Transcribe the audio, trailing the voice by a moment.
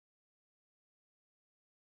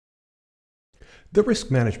The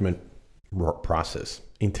risk management process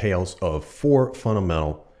entails of four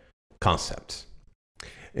fundamental concepts,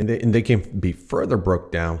 and they can be further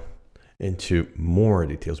broken down into more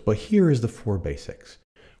details. But here is the four basics.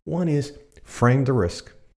 One is frame the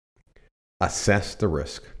risk, assess the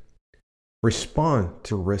risk, respond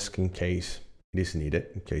to risk in case it is needed,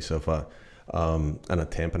 in case of an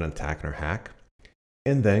attempt, an attack, or hack,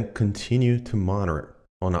 and then continue to monitor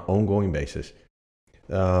on an ongoing basis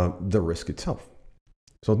the risk itself.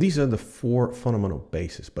 So these are the four fundamental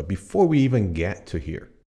bases. But before we even get to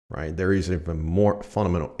here, right, there is even more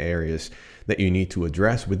fundamental areas that you need to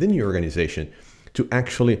address within your organization to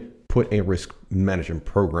actually put a risk management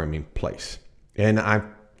program in place. And I've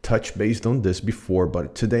touched based on this before,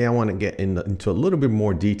 but today I want to get into a little bit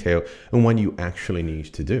more detail on what you actually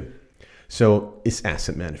need to do. So it's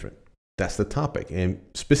asset management. That's the topic, and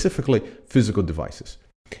specifically physical devices.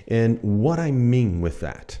 And what I mean with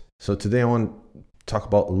that. So today I want to talk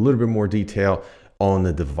about a little bit more detail on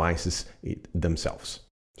the devices themselves.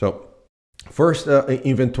 So first,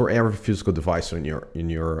 inventory every physical device in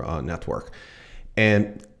your network,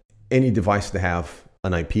 and any device that have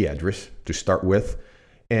an IP address to start with.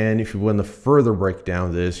 And if you want to further break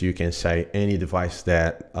down this, you can say any device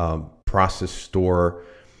that process, store,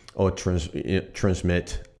 or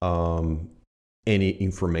transmit any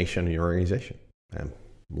information in your organization. And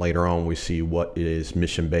later on, we see what is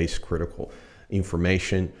mission-based critical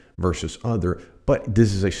information versus other, but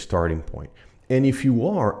this is a starting point. And if you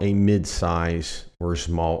are a mid-size or a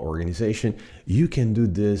small organization, you can do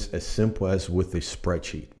this as simple as with a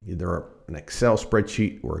spreadsheet, either an Excel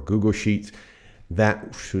spreadsheet or a Google Sheets.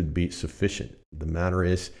 That should be sufficient.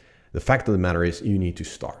 The fact of the matter is you need to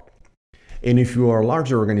start. And if you are a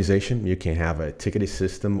larger organization, you can have a ticketing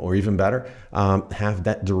system, or even better, have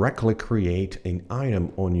that directly create an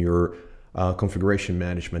item on your configuration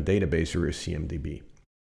management database or your CMDB.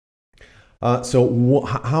 So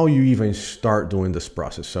how you even start doing this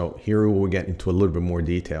process. So here we'll get into a little bit more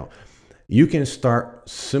detail. You can start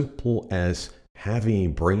simple as having a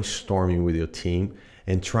brainstorming with your team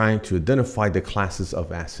and trying to identify the classes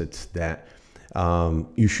of assets that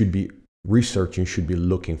you should be researching, should be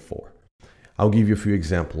looking for. I'll give you a few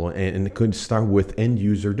examples, and it could start with end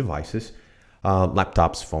user devices,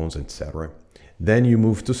 laptops, phones, etc. Then you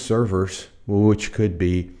move to servers, which could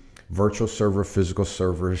be virtual server, physical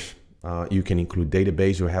servers. You can include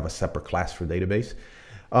database or have a separate class for database.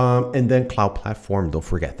 And then cloud platform, don't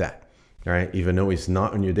forget that. All right, even though it's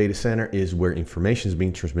not on your data center, is where information is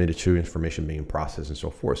being transmitted to, information being processed, and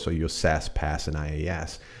so forth. So your SaaS, PaaS, and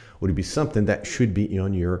IaaS would be something that should be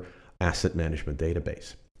on your asset management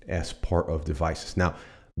database as part of devices. Now,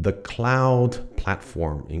 the cloud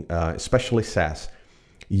platform, especially SaaS,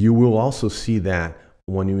 you will also see that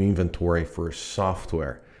when you inventory for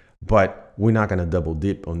software, but we're not going to double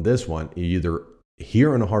dip on this one, either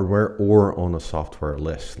here on the hardware or on a software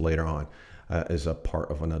list later on as a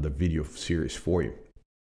part of another video series for you.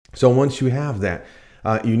 So once you have that,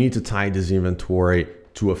 you need to tie this inventory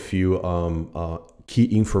to a few key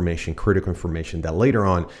information, critical information that later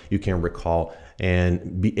on you can recall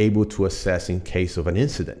and be able to assess in case of an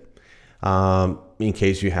incident. In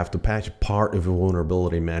case you have to patch part of a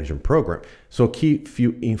vulnerability management program. So key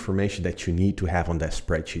few information that you need to have on that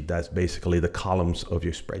spreadsheet. That's basically the columns of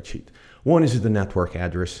your spreadsheet. One is the network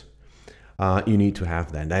address. You need to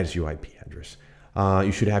have that. That is your IP address.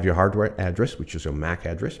 You should have your hardware address, which is your MAC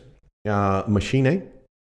address. Machine name,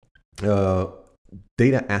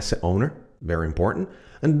 data asset owner, very important,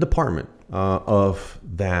 and the department of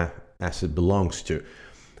that asset belongs to.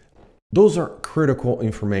 Those are critical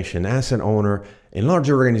information. Asset owner, in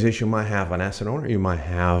larger organization, you might have an asset owner. You might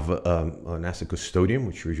have an asset custodian,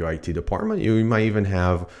 which is your IT department. You might even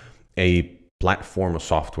have a platform or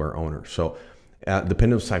software owner. So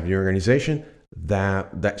depending on the type of your organization,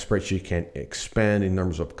 that spreadsheet can expand in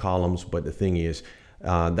terms of columns. But the thing is,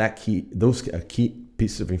 those key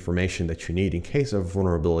pieces of information that you need in case of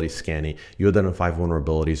vulnerability scanning, you identify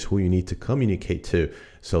vulnerabilities, who you need to communicate to,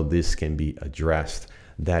 so this can be addressed.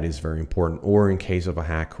 That is very important. Or in case of a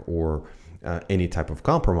hack or any type of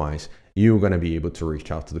compromise, you're going to be able to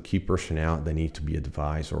reach out to the key personnel that need to be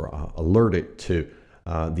advised or alerted to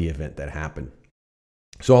the event that happened.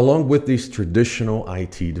 So along with these traditional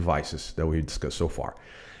IT devices that we discussed so far,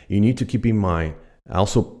 you need to keep in mind,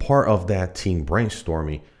 also part of that team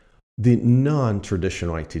brainstorming, the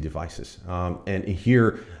non-traditional IT devices. And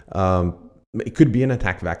here, it could be an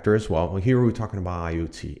attack vector as well. Here we're talking about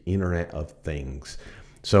IoT, Internet of Things.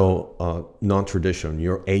 So non-traditional,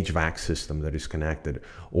 your HVAC system that is connected,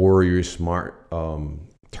 or your smart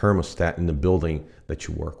thermostat in the building that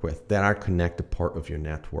you work with, that are connected part of your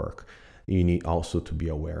network. You need also to be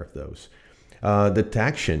aware of those.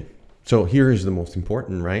 Detection. So here is the most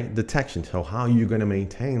important, right? Detection. So how are you going to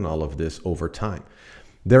maintain all of this over time?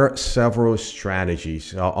 There are several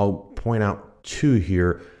strategies. I'll point out two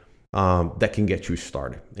here that can get you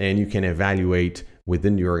started. And you can evaluate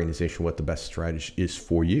within the organization what the best strategy is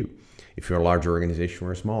for you. If you're a larger organization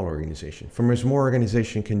or a small organization. From a small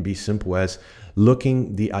organization can be simple as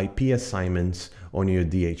looking the IP assignments on your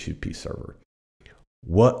DHCP server.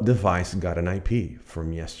 What device got an IP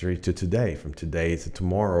from yesterday to today, from today to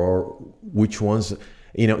tomorrow, or which ones,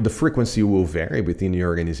 the frequency will vary within your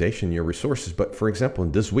organization, your resources. But for example,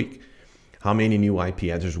 in this week, how many new IP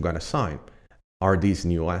addresses we got assigned? Are these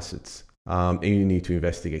new assets? And you need to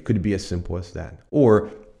investigate. Could be as simple as that.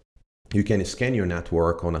 Or you can scan your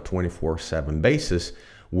network on a 24/7 basis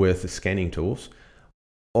with scanning tools,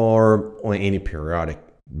 or on any periodic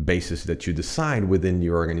basis that you decide within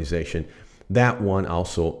your organization. That one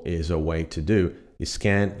also is a way to do. You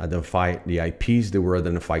scan, identify the IPs that were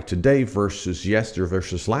identified today versus yesterday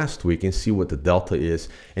versus last week, and see what the delta is,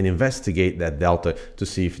 and investigate that delta to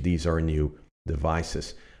see if these are new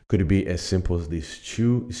devices. Could be as simple as these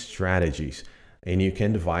two strategies, and you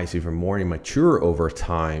can devise even more immature over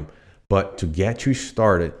time. But to get you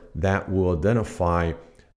started, that will identify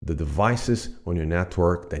the devices on your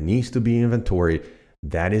network that needs to be inventoried.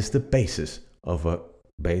 That is the basis of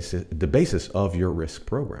the basis of your risk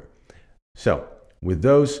program. So with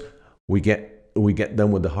those, we get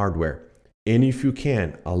done with the hardware. And if you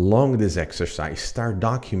can, along this exercise, start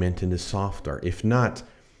documenting the software. If not,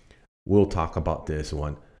 we'll talk about this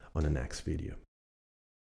one on the next video.